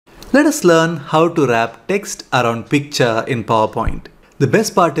Let us learn how to wrap text around picture in PowerPoint. The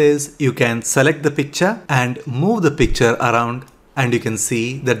best part is you can select the picture and move the picture around, and you can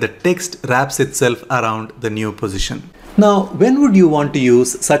see that the text wraps itself around the new position. Now, when would you want to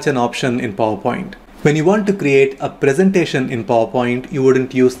use such an option in PowerPoint? When you want to create a presentation in PowerPoint, you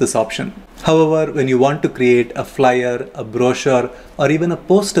wouldn't use this option. However, when you want to create a flyer, a brochure, or even a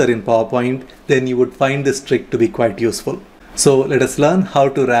poster in PowerPoint, then you would find this trick to be quite useful. So let us learn how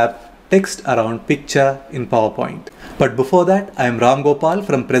to wrap text around picture in PowerPoint. But before that, I am Ramgopal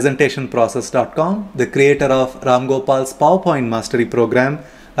from presentationprocess.com, the creator of Ramgopal's PowerPoint Mastery Program,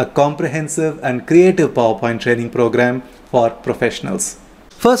 a comprehensive and creative PowerPoint training program for professionals.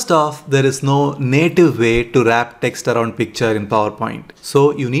 First off, there is no native way to wrap text around picture in PowerPoint.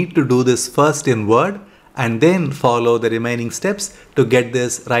 So you need to do this first in Word and then follow the remaining steps to get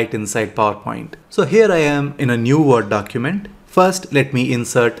this right inside PowerPoint. So here I am in a new Word document. First, let me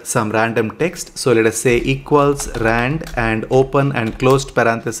insert some random text. So let us say equals rand and open and closed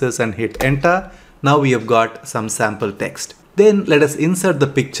parenthesis and hit enter. Now we have got some sample text. Then let us insert the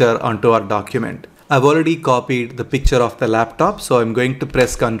picture onto our document. I've already copied the picture of the laptop, so I'm going to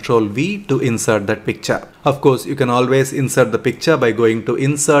press Ctrl V to insert that picture. Of course, you can always insert the picture by going to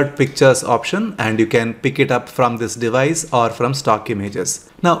Insert Pictures option, and you can pick it up from this device or from stock images.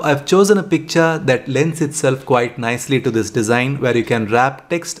 Now, I've chosen a picture that lends itself quite nicely to this design, where you can wrap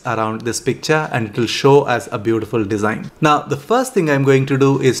text around this picture and it will show as a beautiful design. Now, the first thing I'm going to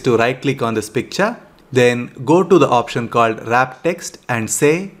do is to right click on this picture, then go to the option called Wrap Text and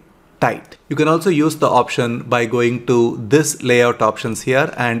say Tight. You can also use the option by going to this layout options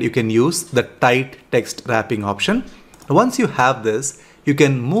here, and you can use the tight text wrapping option. Once you have this, you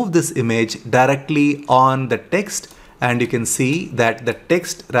can move this image directly on the text, and you can see that the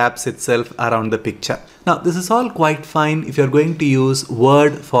text wraps itself around the picture. Now, this is all quite fine if you're going to use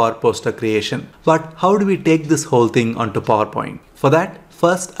Word for poster creation. But how do we take this whole thing onto PowerPoint? For that,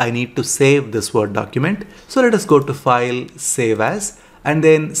 first I need to save this Word document. So let us go to File, Save As, and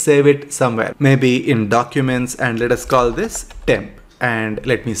then save it somewhere, maybe in Documents, and let us call this Temp, and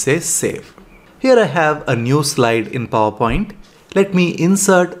let me say Save. Here I have a new slide in PowerPoint. Let me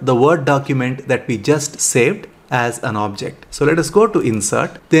insert the Word document that we just saved as an object. So let us go to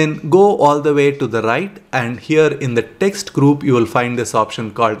Insert, then go all the way to the right, and here in the text group you will find this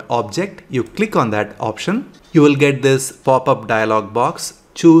option called Object. You click on that option, you will get this pop-up dialog box.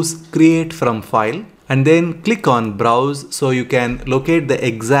 Choose Create from File, and then click on Browse so you can locate the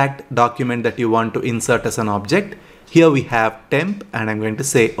exact document that you want to insert as an object. Here we have Temp, and I'm going to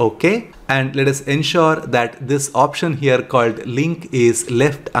say OK. And let us ensure that this option here called Link is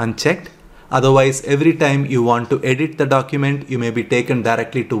left unchecked. Otherwise, every time you want to edit the document, you may be taken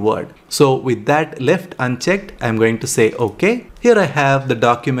directly to Word. So with that left unchecked, I'm going to say OK. Here I have the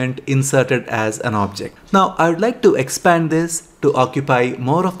document inserted as an object. Now I would like to expand this to occupy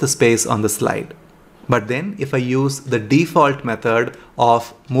more of the space on the slide. But then if I use the default method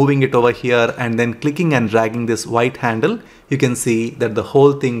of moving it over here and then clicking and dragging this white handle, you can see that the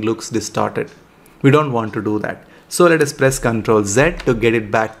whole thing looks distorted. We don't want to do that. So let us press Ctrl Z to get it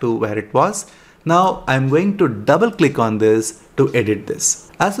back to where it was. Now I'm going to double click on this to edit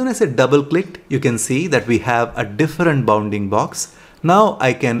this. As soon as I double clicked, you can see that we have a different bounding box. Now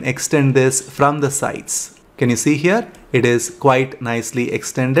I can extend this from the sides. Can you see here? It is quite nicely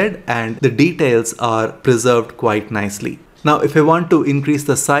extended and the details are preserved quite nicely. Now if I want to increase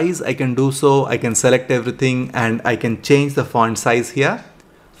the size, I can do so. I can select everything and I can change the font size here.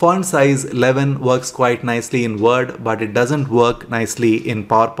 Font size 11 works quite nicely in Word, but it doesn't work nicely in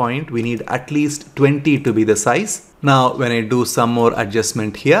PowerPoint. We need at least 20 to be the size. Now when I do some more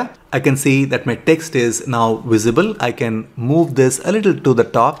adjustment here, I can see that my text is now visible. I can move this a little to the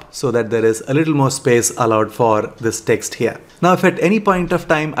top so that there is a little more space allowed for this text here. Now if at any point of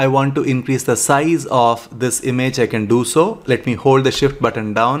time I want to increase the size of this image, I can do so. Let me hold the Shift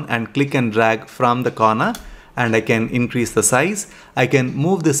button down and click and drag from the corner, and I can increase the size. I can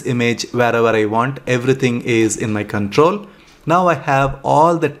move this image wherever I want. Everything is in my control. Now I have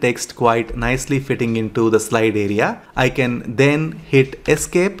all the text quite nicely fitting into the slide area. I can then hit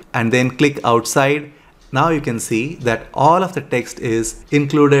Escape and then click outside. Now you can see that all of the text is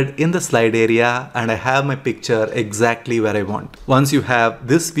included in the slide area and I have my picture exactly where I want. Once you have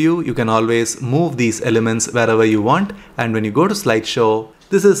this view, you can always move these elements wherever you want. And when you go to slideshow,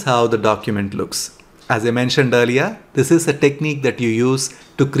 this is how the document looks. As I mentioned earlier, this is a technique that you use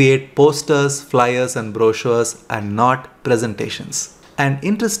to create posters, flyers and brochures and not presentations. And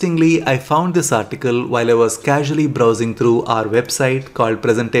interestingly, I found this article while I was casually browsing through our website called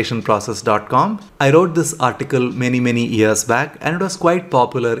presentationprocess.com. I wrote this article many years back and it was quite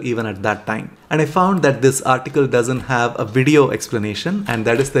popular even at that time. And I found that this article doesn't have a video explanation, and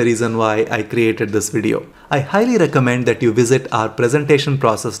that is the reason why I created this video. I highly recommend that you visit our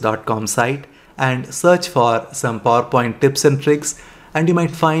presentationprocess.com site and search for some PowerPoint tips and tricks, and you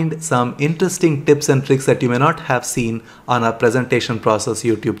might find some interesting tips and tricks that you may not have seen on our Presentation Process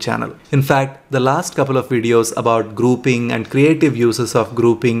YouTube channel. In fact, the last couple of videos about grouping and creative uses of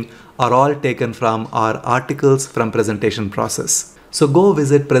grouping are all taken from our articles from Presentation Process. So go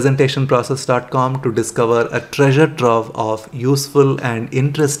visit presentationprocess.com to discover a treasure trove of useful and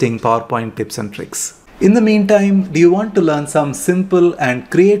interesting PowerPoint tips and tricks. In the meantime, do you want to learn some simple and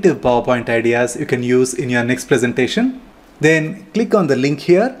creative PowerPoint ideas you can use in your next presentation? Then click on the link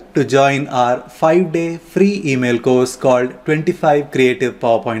here to join our 5-day free email course called 25 Creative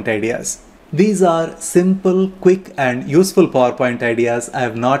PowerPoint Ideas. These are simple, quick and useful PowerPoint ideas I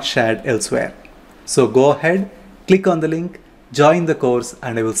have not shared elsewhere. So go ahead, click on the link, join the course,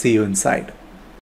 and I will see you inside.